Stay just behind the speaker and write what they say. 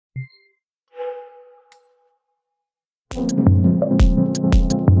Hello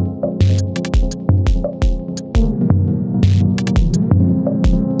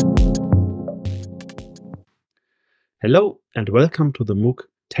and welcome to the MOOC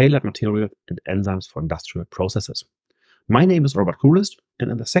Tailored Material and Enzymes for Industrial Processes. My name is Robert Kurist,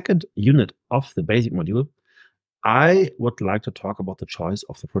 and in the second unit of the basic module, I would like to talk about the choice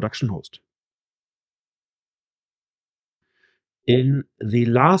of the production host. In the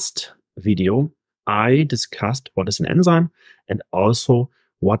last video, I discussed what is an enzyme and also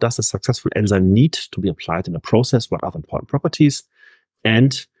what does a successful enzyme need to be applied in a process, what are the important properties.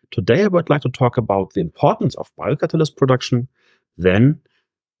 And today I would like to talk about the importance of biocatalyst production, then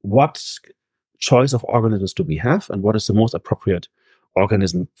what choice of organisms do we have and what is the most appropriate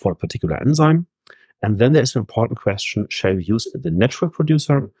organism for a particular enzyme. And then there is an important question, shall we use the natural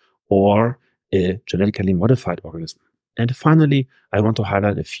producer or a genetically modified organism? And finally, I want to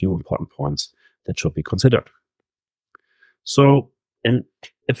highlight a few important points that should be considered. So an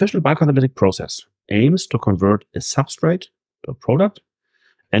efficient biocatalytic process aims to convert a substrate to a product.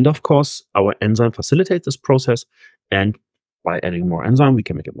 And of course, our enzyme facilitates this process. And by adding more enzyme, we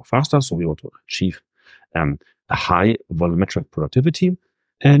can make it more faster. So we want to achieve a high volumetric productivity.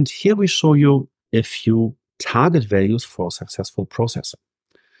 And here we show you a few target values for a successful process.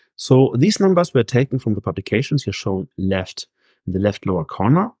 So these numbers were taken from the publications here shown left in the left lower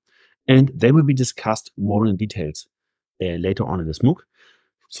corner, and they will be discussed more in details later on in this MOOC.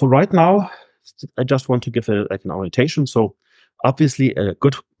 So right now, I just want to give an orientation. So obviously, a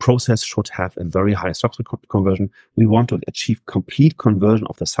good process should have a very high substrate conversion. We want to achieve complete conversion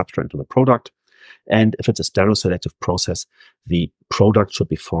of the substrate into the product. And if it's a stereoselective process, the product should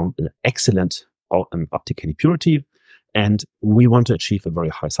be formed in excellent optical purity. And we want to achieve a very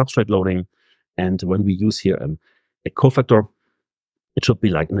high substrate loading. And when we use here a cofactor, it should be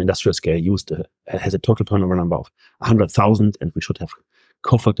like an industrial scale used, has a total turnover number of 100,000, and we should have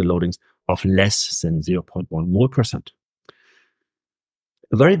cofactor loadings of less than 0.1 mole%.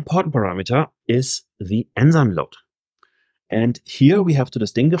 A very important parameter is the enzyme load. And here we have to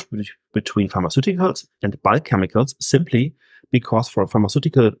distinguish between pharmaceuticals and bulk chemicals simply because for a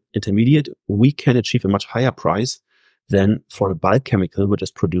pharmaceutical intermediate, we can achieve a much higher price than for a bulk chemical which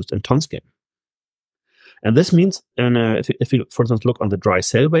is produced in ton scale. And this means, if you, for instance, look on the dry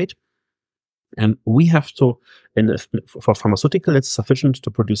cell weight, and we have to, for pharmaceutical, it's sufficient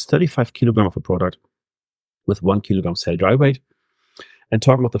to produce 35 kilograms of a product with 1 kilogram cell dry weight. And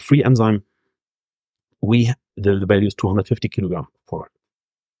talking about the free enzyme, the value is 250 kilograms product.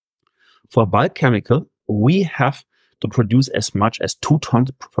 For a bulk chemical, we have to produce as much as 2 tons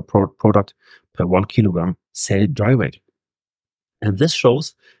per product per 1 kilogram cell dry weight. And this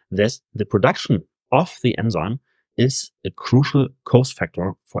shows that the production of the enzyme is a crucial cost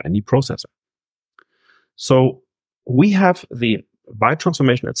factor for any process. So we have the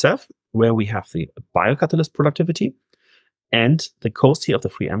biotransformation itself, where we have the biocatalyst productivity, and the cost here of the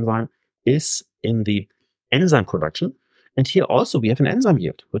free enzyme is in the enzyme production. And here also we have an enzyme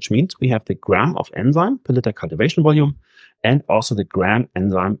yield, which means we have the gram of enzyme per liter cultivation volume and also the gram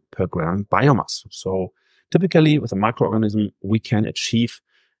enzyme per gram biomass. So typically with a microorganism, we can achieve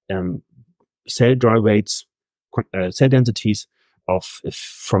cell dry weights, cell densities of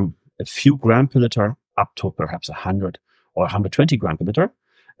from a few gram per liter up to perhaps 100 or 120 gram per liter.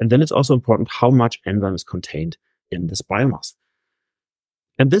 And then it's also important how much enzyme is contained in this biomass.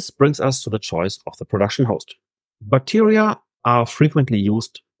 And this brings us to the choice of the production host. Bacteria are frequently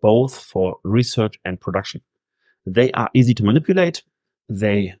used both for research and production. They are easy to manipulate,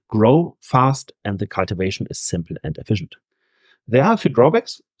 they grow fast, and the cultivation is simple and efficient. There are a few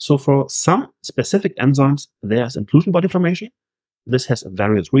drawbacks. So for some specific enzymes, there's inclusion body formation. This has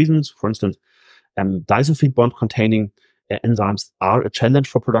various reasons. For instance, disulfide bond containing enzymes are a challenge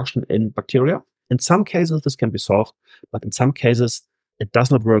for production in bacteria. In some cases, this can be solved, but in some cases, it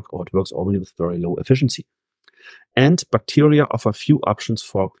does not work, or it works only with very low efficiency. And bacteria offer few options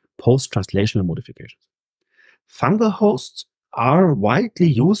for post-translational modifications. Fungal hosts are widely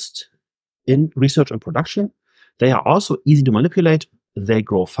used in research and production. They are also easy to manipulate. They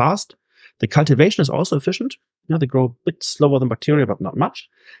grow fast. The cultivation is also efficient. They grow a bit slower than bacteria, but not much.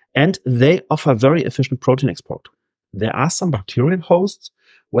 And they offer very efficient protein export. There are some bacterial hosts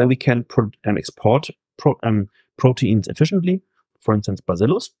where we can export proteins efficiently, for instance,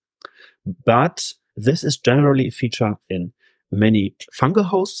 bacillus. But this is generally a feature in many fungal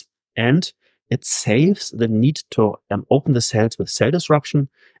hosts, and it saves the need to open the cells with cell disruption,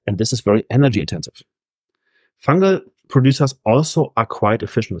 and this is very energy intensive. Fungal producers also are quite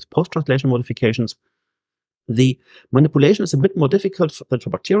efficient with post-translational modifications, The manipulation is a bit more difficult than for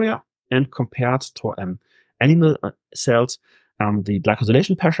bacteria, and compared to animal cells, the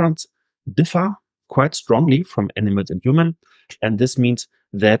glycosylation patterns differ quite strongly from animals and human, and this means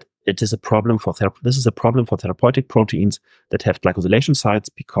that it is a problem for therapeutic proteins that have glycosylation sites,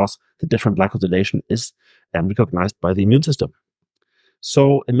 because the different glycosylation is recognized by the immune system.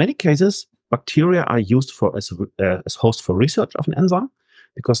 So in many cases, bacteria are used as hosts for research of an enzyme,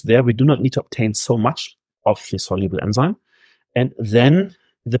 because there we do not need to obtain so much of the soluble enzyme, and then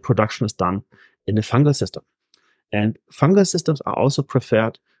the production is done in the fungal system. And fungal systems are also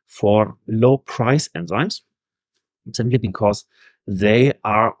preferred for low price enzymes, simply because they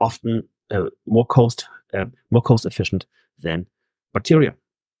are often more cost efficient than bacteria.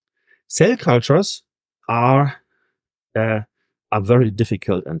 Cell cultures are very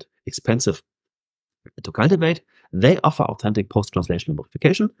difficult and expensive to cultivate. They offer authentic post-translational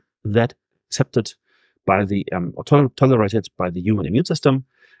modification that accepted by the or tolerated by the human immune system,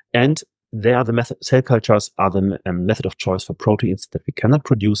 and they are cell cultures are the method of choice for proteins that we cannot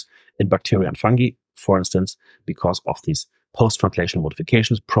produce in bacteria and fungi, for instance, because of these post-translational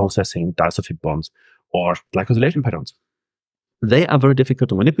modifications, processing, disulfide bonds, or glycosylation patterns. They are very difficult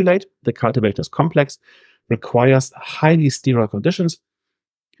to manipulate. The cultivation is complex, requires highly sterile conditions,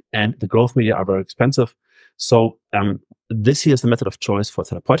 and the growth media are very expensive. So this here is the method of choice for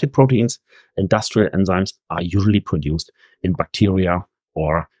therapeutic proteins. Industrial enzymes are usually produced in bacteria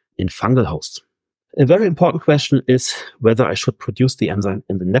or in fungal hosts. A very important question is whether I should produce the enzyme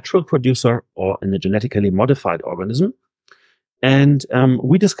in the natural producer or in a genetically modified organism. And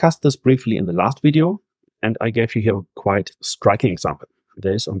we discussed this briefly in the last video, and I gave you here a quite striking example.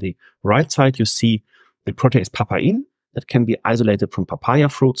 There is on the right side, you see the protease papain that can be isolated from papaya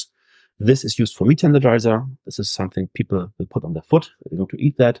fruits. This is used for meat tenderdizer. This is something people will put on their foot. They're going to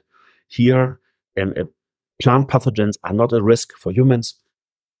eat that. Here, plant pathogens are not a risk for humans.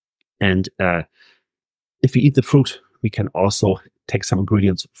 And if we eat the fruit, we can also take some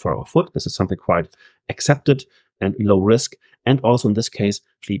ingredients for our food. This is something quite accepted and low risk. And also in this case,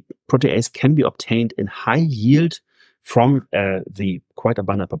 the protease can be obtained in high yield from the quite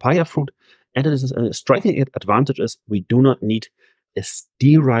abundant papaya fruit. And it is a striking advantage is we do not need a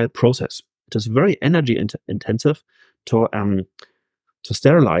sterile process. It is very energy intensive to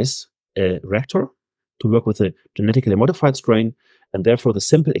sterilize a reactor, to work with a genetically modified strain, and therefore the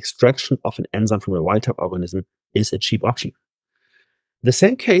simple extraction of an enzyme from a wild-type organism is a cheap option. The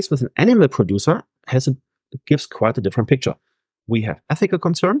same case with an animal producer gives quite a different picture. We have ethical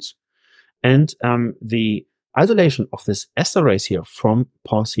concerns, and the isolation of this esterase here from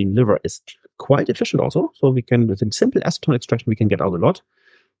porcine liver is quite efficient also. So we can, with a simple acetone extraction, we can get out a lot.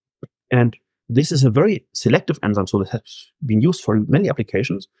 And this is a very selective enzyme, so it has been used for many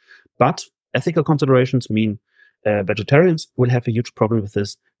applications. But ethical considerations mean vegetarians will have a huge problem with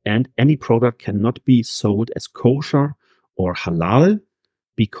this, and any product cannot be sold as kosher or halal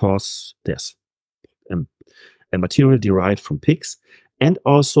because there's a material derived from pigs, and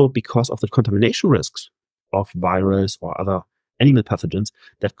also because of the contamination risks of virus or other animal pathogens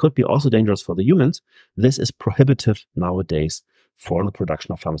that could be also dangerous for the humans. This is prohibitive nowadays for the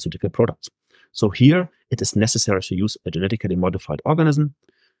production of pharmaceutical products. So here it is necessary to use a genetically modified organism.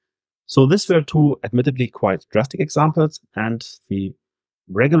 So these were two admittedly quite drastic examples, and the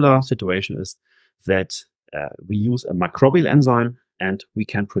regular situation is that we use a microbial enzyme, and we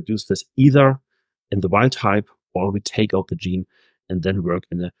can produce this either in the wild type or we take out the gene and then work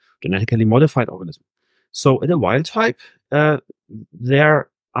in a genetically modified organism. So in a wild type, there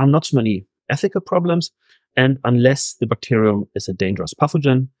are not so many ethical problems, and unless the bacterium is a dangerous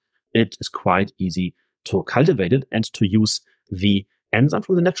pathogen, it is quite easy to cultivate it and to use the enzyme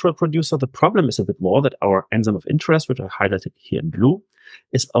from the natural producer. The problem is a bit more that our enzyme of interest, which I highlighted here in blue,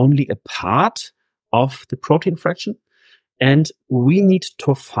 is only a part of the protein fraction, and we need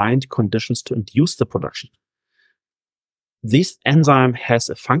to find conditions to induce the production. This enzyme has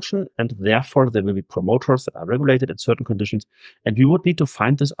a function, and therefore there will be promoters that are regulated in certain conditions, and we would need to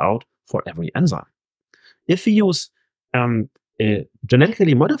find this out for every enzyme. If we use a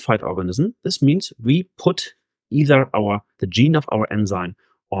genetically modified organism, this means we put either the gene of our enzyme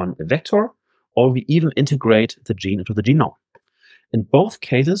on a vector, or we even integrate the gene into the genome. In both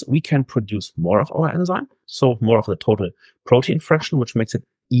cases, we can produce more of our enzyme, so more of the total protein fraction, which makes it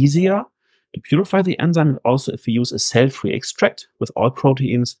easier to purify the enzyme. And also, if we use a cell-free extract with all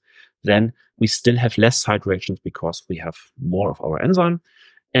proteins, then we still have less side reactions because we have more of our enzyme.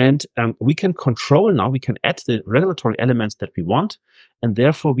 And we can control now, we can add the regulatory elements that we want, and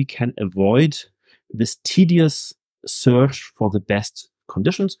therefore we can avoid this tedious search for the best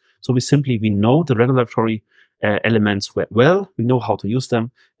conditions. So we know the regulatory elements well, we know how to use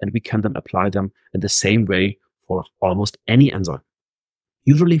them, and we can then apply them in the same way for almost any enzyme.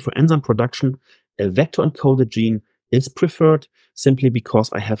 Usually for enzyme production, a vector-encoded gene is preferred simply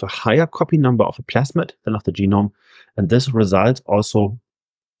because I have a higher copy number of a plasmid than of the genome, and this results also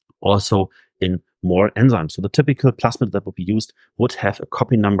in more enzymes. So the typical plasmid that would be used would have a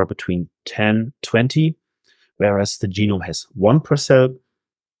copy number between 10, 20, whereas the genome has 1 per cell.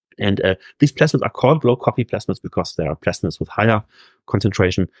 And these plasmids are called low copy plasmids because they are plasmids with higher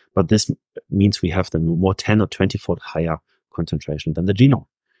concentration, but this means we have the more 10 or 20-fold higher concentration than the genome.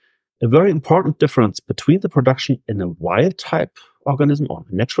 A very important difference between the production in a wild type organism or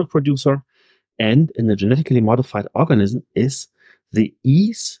natural producer and in a genetically modified organism is the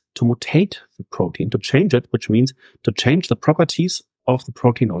ease to mutate the protein, to change it, which means to change the properties of the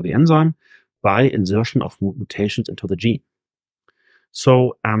protein or the enzyme by insertion of mutations into the gene.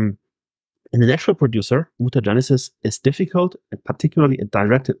 So in the natural producer, mutagenesis is difficult, and particularly a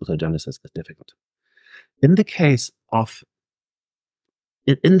directed mutagenesis is difficult. In the case of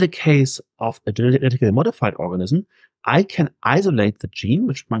a genetically modified organism, I can isolate the gene,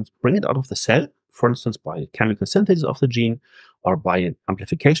 which means bring it out of the cell, for instance, by chemical synthesis of the gene or by an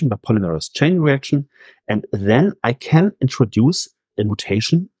amplification by polymerase chain reaction. And then I can introduce a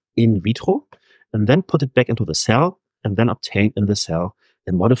mutation in vitro and then put it back into the cell and then obtain in the cell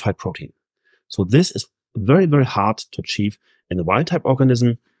a modified protein. So this is very, very hard to achieve in the wild type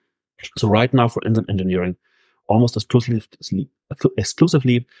organism. So right now for enzyme engineering, almost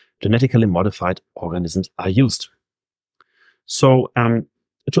exclusively genetically modified organisms are used. So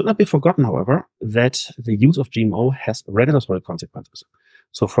it should not be forgotten, however, that the use of GMO has regulatory consequences.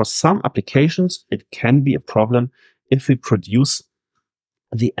 So for some applications, it can be a problem if we produce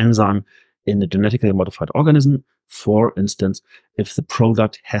the enzyme in a genetically modified organism. For instance, if the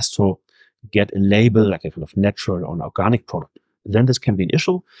product has to get a label like a kind of natural or an organic product, then this can be an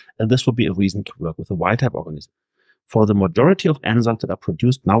issue, and this will be a reason to work with a wild type organism. For the majority of enzymes that are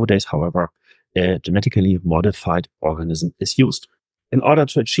produced nowadays, however, a genetically modified organism is used. In order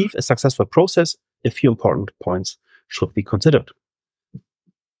to achieve a successful process, a few important points should be considered.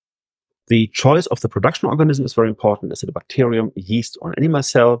 The choice of the production organism is very important. Is it a bacterium, a yeast, or an animal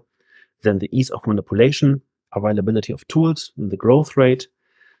cell? Then the ease of manipulation, availability of tools, the growth rate,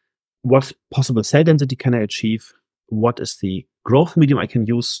 what possible cell density can I achieve, what is the growth medium I can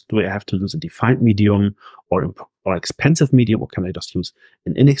use, do I have to use a defined medium or expensive medium, or can I just use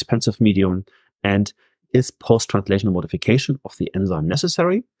an inexpensive medium, and is post-translational modification of the enzyme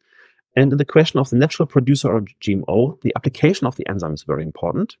necessary? And in the question of the natural producer or GMO, the application of the enzyme is very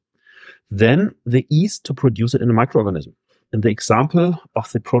important. Then the ease to produce it in a microorganism. In the example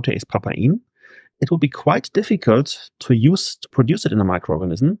of the protease papain, it will be quite difficult to produce it in a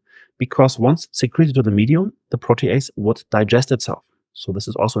microorganism because once secreted to the medium, the protease would digest itself. So this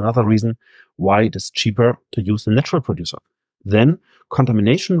is also another reason why it is cheaper to use the natural producer. Then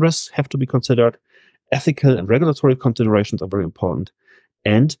contamination risks have to be considered. Ethical and regulatory considerations are very important.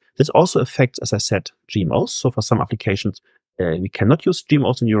 And this also affects, as I said, GMOs. So for some applications, we cannot use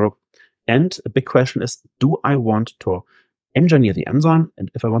GMOs in Europe. And a big question is, do I want to engineer the enzyme?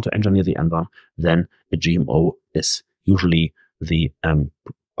 And if I want to engineer the enzyme, then a GMO is usually the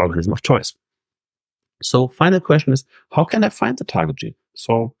organism of choice. So final question is, how can I find the target gene?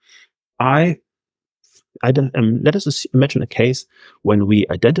 So let us imagine a case when we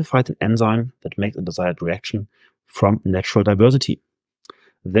identified an enzyme that makes a desired reaction from natural diversity.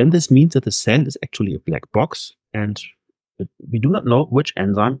 Then this means that the cell is actually a black box and we do not know which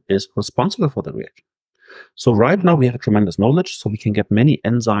enzyme is responsible for the reaction. So right now we have a tremendous knowledge, so we can get many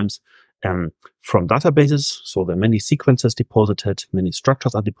enzymes from databases. So there are many sequences deposited, many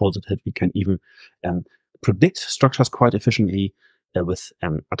structures are deposited. We can even predict structures quite efficiently with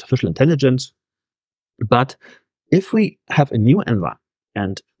artificial intelligence. But if we have a new enzyme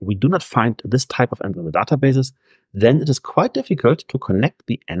and we do not find this type of enzyme in the databases, then it is quite difficult to connect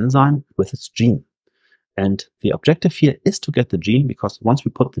the enzyme with its gene. And the objective here is to get the gene, because once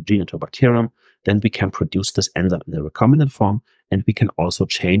we put the gene into a bacterium, then we can produce this enzyme in a recombinant form, and we can also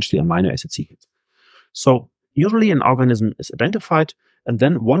change the amino acid sequence. So usually an organism is identified, and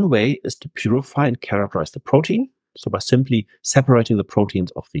then one way is to purify and characterize the protein. So by simply separating the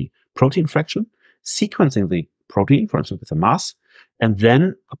proteins of the protein fraction, sequencing the protein, for instance, with a mass, and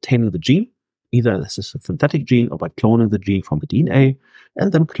then obtaining the gene. Either this is a synthetic gene or by cloning the gene from the DNA,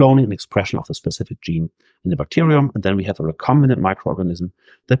 and then cloning an expression of the specific gene in the bacterium. And then we have a recombinant microorganism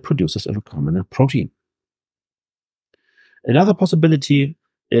that produces a recombinant protein. Another possibility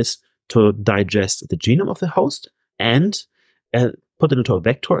is to digest the genome of the host and put it into a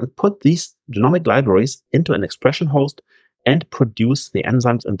vector, and put these genomic libraries into an expression host and produce the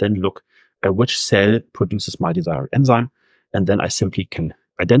enzymes, and then look at which cell produces my desired enzyme. And then I simply can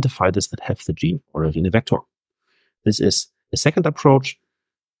identify this and have the gene already in a vector. This is the second approach.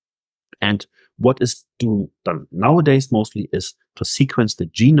 And what is done nowadays mostly is to sequence the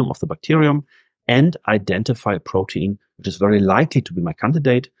genome of the bacterium and identify a protein which is very likely to be my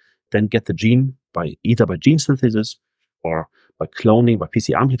candidate, then get the gene either by gene synthesis or by cloning, by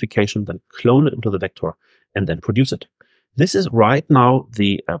PCR amplification, then clone it into the vector and then produce it. This is right now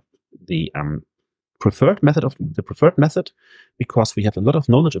the preferred method because we have a lot of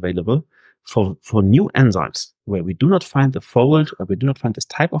knowledge available for new enzymes where we do not find the fold, or we do not find this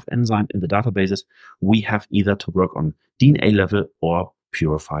type of enzyme in the databases. We have either to work on DNA level or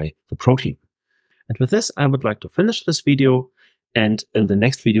purify the protein. And with this, I would like to finish this video. And in the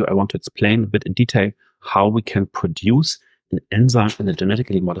next video, I want to explain a bit in detail how we can produce an enzyme in a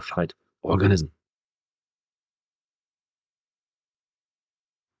genetically modified organism.